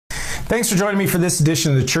Thanks for joining me for this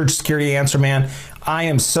edition of the Church Security Answer Man. I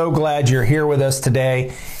am so glad you're here with us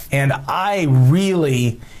today, and I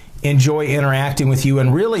really enjoy interacting with you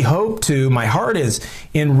and really hope to, my heart is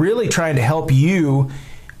in really trying to help you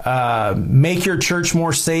make your church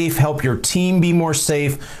more safe, help your team be more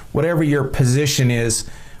safe, whatever your position is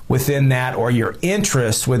within that or your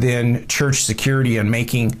interest within church security and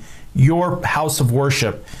making your house of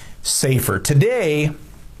worship safer. Today,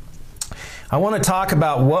 I want to talk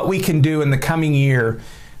about what we can do in the coming year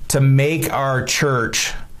to make our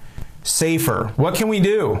church safer. What can we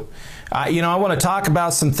do? I want to talk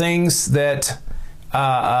about some things that,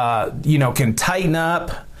 can tighten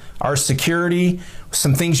up our security,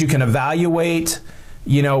 some things you can evaluate,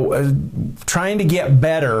 trying to get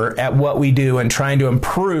better at what we do and trying to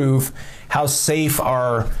improve how safe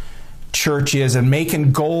our church is and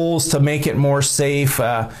making goals to make it more safe,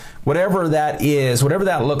 whatever that is, whatever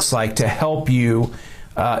that looks like to help you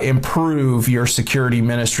improve your security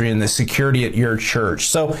ministry and the security at your church.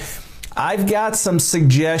 So I've got some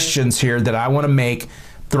suggestions here that I want to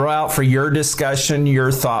throw out for your discussion,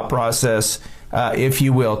 your thought process, if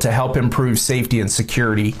you will, to help improve safety and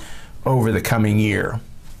security over the coming year.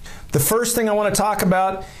 The first thing I want to talk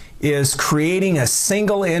about is creating a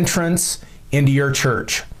single entrance into your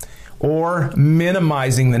church, or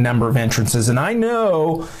minimizing the number of entrances. And I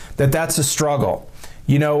know that that's a struggle.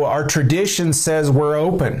 Our tradition says we're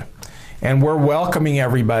open and we're welcoming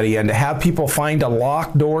everybody, and to have people find a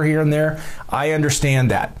locked door here and there, I understand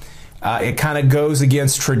that. It kind of goes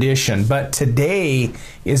against tradition, but today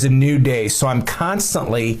is a new day. So I'm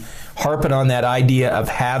constantly harping on that idea of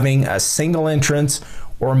having a single entrance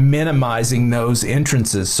or minimizing those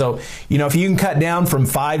entrances. So, if you can cut down from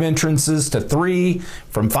 5 entrances to 3,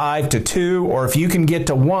 from 5 to 2, or if you can get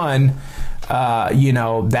to 1,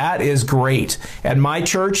 that is great. At my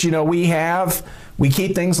church, we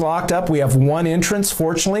keep things locked up. We have 1 entrance,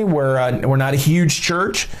 fortunately. We're not a huge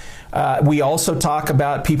church. We also talk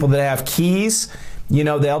about people that have keys.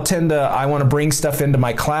 They'll tend to, I want to bring stuff into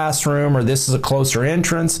my classroom, or this is a closer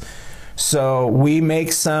entrance. So we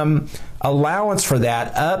make some allowance for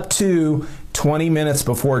that up to 20 minutes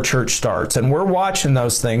before church starts. And we're watching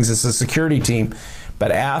those things as a security team.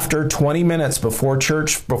 But after 20 minutes before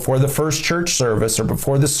the first church service or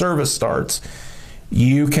before the service starts,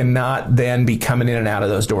 you cannot then be coming in and out of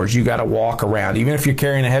those doors. You got to walk around. Even if you're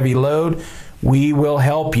carrying a heavy load, we will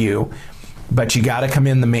help you. But you got to come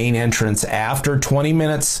in the main entrance after 20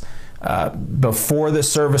 minutes before the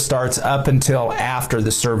service starts up until after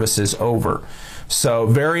the service is over. So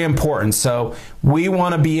very important. So we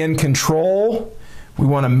want to be in control. We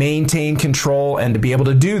want to maintain control, and to be able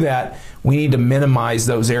to do that, we need to minimize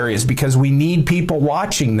those areas because we need people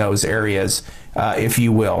watching those areas, if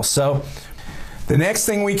you will. So the next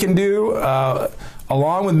thing we can do,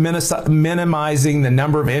 along with minimizing the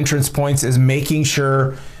number of entrance points, is making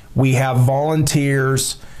sure we have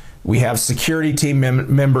volunteers, we have security team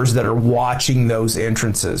members that are watching those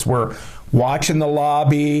entrances. We're watching the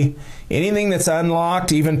lobby, anything that's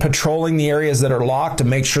unlocked, even patrolling the areas that are locked to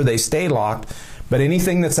make sure they stay locked. But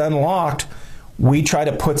anything that's unlocked, we try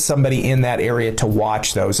to put somebody in that area to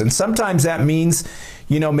watch those. And sometimes that means,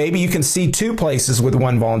 maybe you can see 2 places with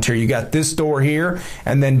 1 volunteer. You got this door here,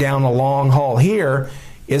 and then down the long hall here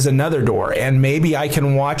is another door. And maybe I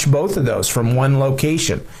can watch both of those from 1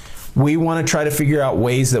 location. We want to try to figure out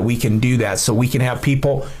ways that we can do that so we can have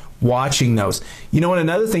people watching those. What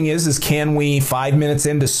another thing is can we, 5 minutes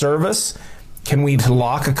into service, can we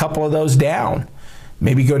lock a couple of those down?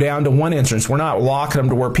 Maybe go down to 1 entrance. We're not locking them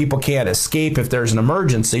to where people can't escape if there's an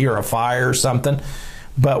emergency or a fire or something,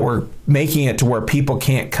 but we're making it to where people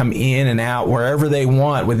can't come in and out wherever they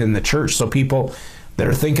want within the church, so people that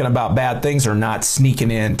are thinking about bad things are not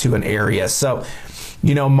sneaking into an area. So,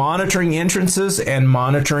 monitoring entrances and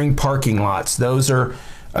monitoring parking lots. Those are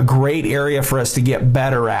a great area for us to get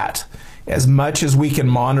better at. As much as we can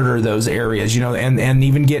monitor those areas, and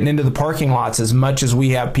even getting into the parking lots as much as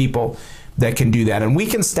we have people that can do that. And we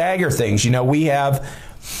can stagger things. We have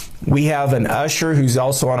an usher who's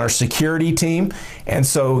also on our security team, and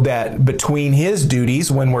so that between his duties,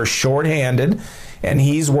 when we're shorthanded and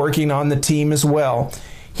he's working on the team as well,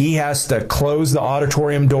 he has to close the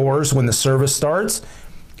auditorium doors when the service starts,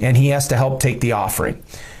 and he has to help take the offering.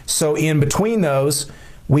 So in between those,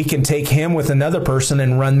 we can take him with another person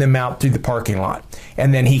and run them out through the parking lot.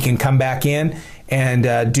 And then he can come back in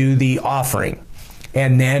and do the offering.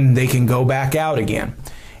 And then they can go back out again.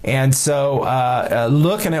 And so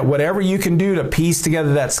looking at whatever you can do to piece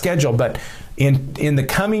together that schedule. But in the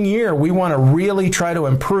coming year, we want to really try to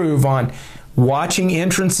improve on watching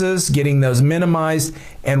entrances, getting those minimized,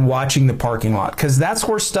 and watching the parking lot, because that's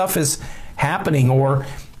where stuff is happening. Or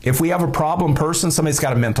if we have a problem person, somebody's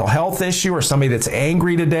got a mental health issue, or somebody that's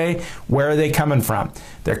angry today, where are they coming from?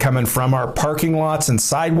 They're coming from our parking lots and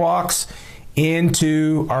sidewalks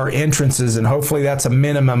into our entrances, and hopefully that's a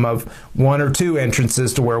minimum of 1 or 2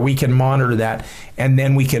 entrances to where we can monitor that, and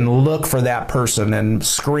then we can look for that person and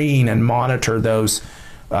screen and monitor those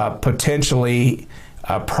potentially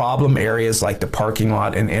problem areas like the parking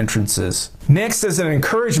lot and entrances. Next is an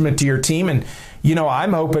encouragement to your team. And you know,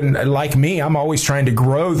 I'm open, like me, I'm always trying to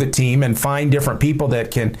grow the team and find different people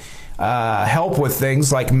that can help with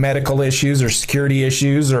things like medical issues or security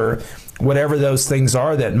issues or whatever those things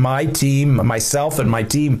are that my team, myself and my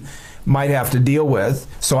team might have to deal with.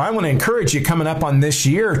 So I want to encourage you coming up on this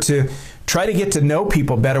year to try to get to know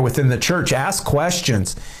people better within the church. Ask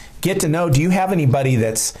questions. Get to know, do you have anybody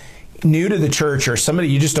that's new to the church or somebody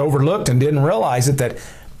you just overlooked and didn't realize it that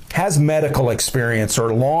has medical experience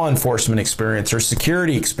or law enforcement experience or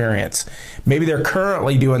security experience? Maybe they're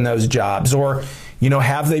currently doing those jobs, or you know,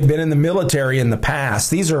 have they been in the military in the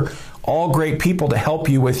past? These are all great people to help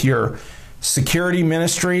you with your security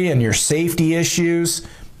ministry and your safety issues,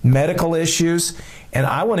 medical issues. And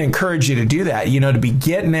I want to encourage you to do that, you know, to be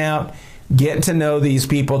getting out, getting to know these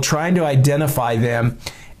people, trying to identify them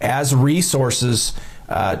as resources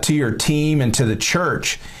to your team and to the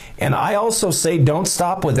church. And I also say, don't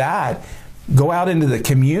stop with that. Go out into the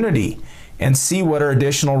community and see what are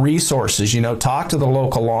additional resources. You know, talk to the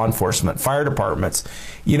local law enforcement, fire departments,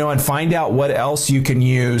 you know, and find out what else you can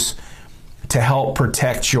use to help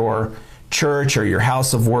protect your church or your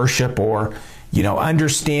house of worship, or, you know,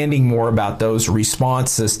 understanding more about those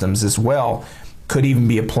response systems as well could even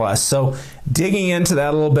be a plus. So digging into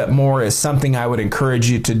that a little bit more is something I would encourage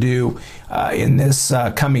you to do in this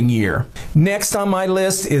coming year. Next on my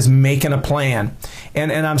list is making a plan.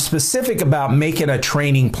 And I'm specific about making a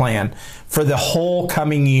training plan for the whole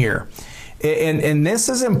coming year. And this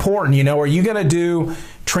is important. You know, are you going to do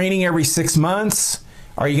training every 6 months?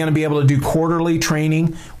 Are you going to be able to do quarterly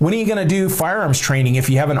training? When are you going to do firearms training if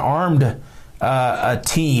you have an armed a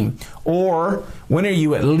team? Or when are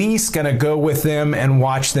you at least going to go with them and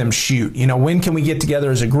watch them shoot? You know, when can we get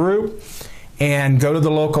together as a group and go to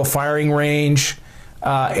the local firing range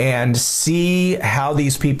and see how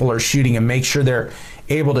these people are shooting and make sure they're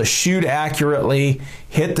able to shoot accurately,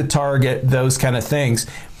 hit the target, those kind of things.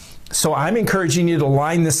 So I'm encouraging you to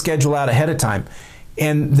line the schedule out ahead of time.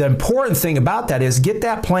 And the important thing about that is get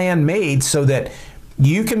that plan made so that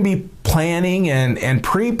you can be planning and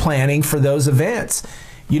pre-planning for those events.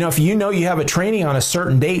 You know, if you know you have a training on a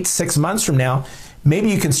certain date 6 months from now, maybe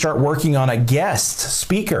you can start working on a guest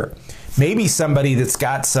speaker. Maybe somebody that's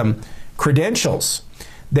got some credentials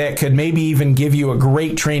that could maybe even give you a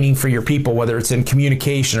great training for your people, whether it's in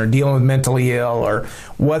communication or dealing with mentally ill or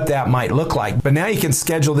what that might look like. But now you can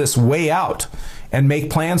schedule this way out and make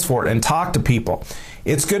plans for it and talk to people.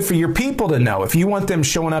 It's good for your people to know. If you want them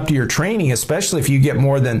showing up to your training, especially if you get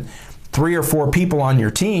more than 3 or 4 people on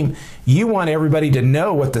your team, you want everybody to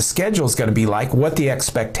know what the schedule is going to be like, what the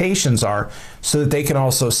expectations are, so that they can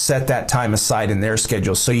also set that time aside in their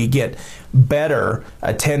schedule so you get better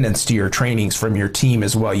attendance to your trainings from your team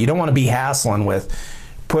as well. You don't want to be hassling with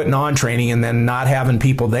putting on training and then not having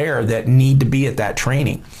people there that need to be at that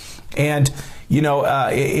training. And you know,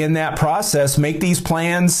 in that process, make these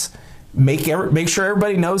plans, make sure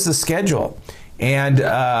everybody knows the schedule, and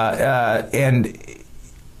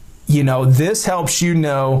you know, this helps you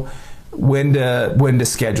know when to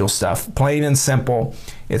schedule stuff. Plain and simple.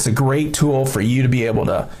 It's a great tool for you to be able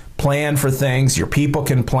to plan for things. Your people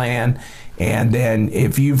can plan. And then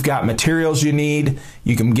if you've got materials you need,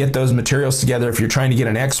 you can get those materials together. If you're trying to get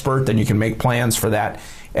an expert, then you can make plans for that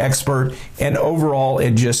expert. And overall,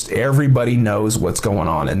 it just, everybody knows what's going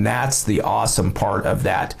on. And that's the awesome part of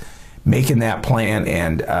that, making that plan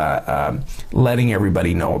and letting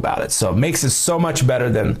everybody know about it. So it makes it so much better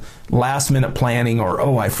than last minute planning or,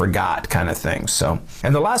 oh, I forgot kind of thing. So,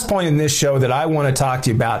 and the last point in this show that I want to talk to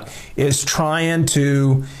you about is trying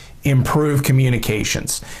to improve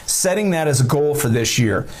communications. Setting that as a goal for this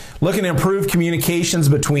year. Looking to improve communications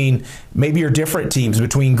between maybe your different teams,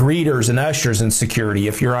 between greeters and ushers and security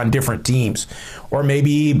if you're on different teams, or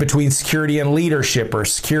maybe between security and leadership or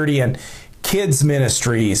security and kids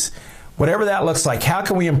ministries. Whatever that looks like, how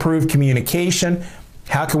can we improve communication?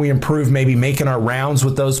 How can we improve maybe making our rounds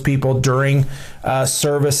with those people during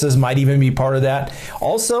services might even be part of that.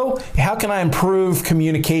 Also, how can I improve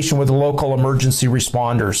communication with local emergency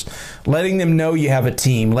responders? Letting them know you have a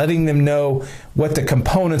team, letting them know what the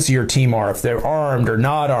components of your team are, if they're armed or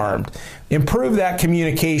not armed. Improve that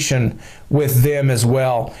communication with them as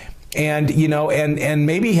well. And, you know, and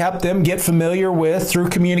maybe help them get familiar with, through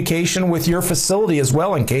communication with your facility as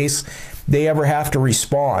well, in case they ever have to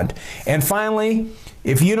respond. And finally,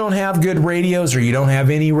 if you don't have good radios or you don't have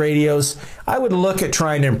any radios, I would look at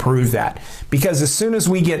trying to improve that. Because as soon as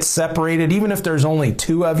we get separated, even if there's only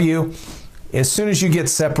 2 of you, as soon as you get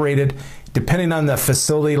separated, depending on the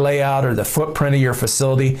facility layout or the footprint of your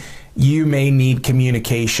facility, you may need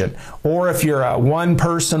communication. Or if you're a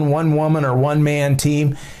 1-person, 1-woman, or 1-man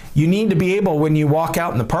team, you need to be able, when you walk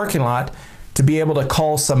out in the parking lot, to be able to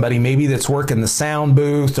call somebody maybe that's working the sound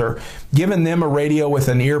booth, or giving them a radio with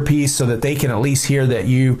an earpiece so that they can at least hear that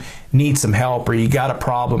you need some help or you got a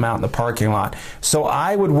problem out in the parking lot. So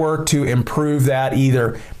I would work to improve that,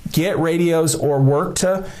 either get radios or work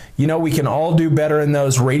to, you know, we can all do better in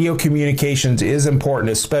those. Radio communications is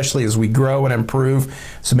important, especially as we grow and improve.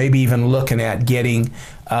 So maybe even looking at getting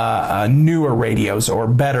newer radios or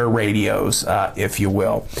better radios, if you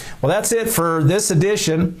will. Well, that's it for this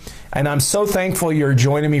edition, and I'm so thankful you're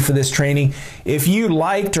joining me for this training. If you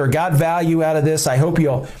liked or got value out of this, I hope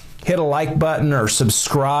you'll hit a like button or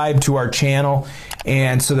subscribe to our channel,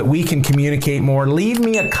 and so that we can communicate more. Leave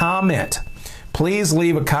me a comment. Please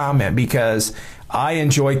leave a comment, because I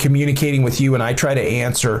enjoy communicating with you, and I try to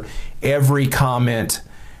answer every comment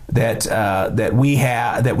that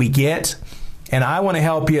we get. And I want to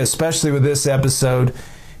help you, especially with this episode,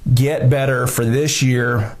 get better for this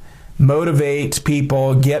year. Motivate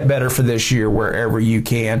people, get better for this year wherever you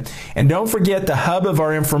can. And don't forget, the hub of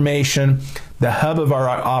our information, the hub of our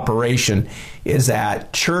operation is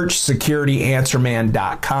at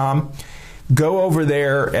churchsecurityanswerman.com. Go over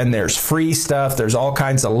there, and there's free stuff. There's all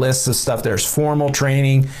kinds of lists of stuff. There's formal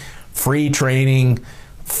training, free training,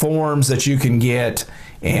 forms that you can get.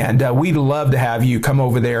 And we'd love to have you come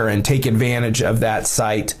over there and take advantage of that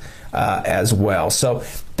site as well. So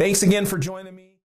thanks again for joining me.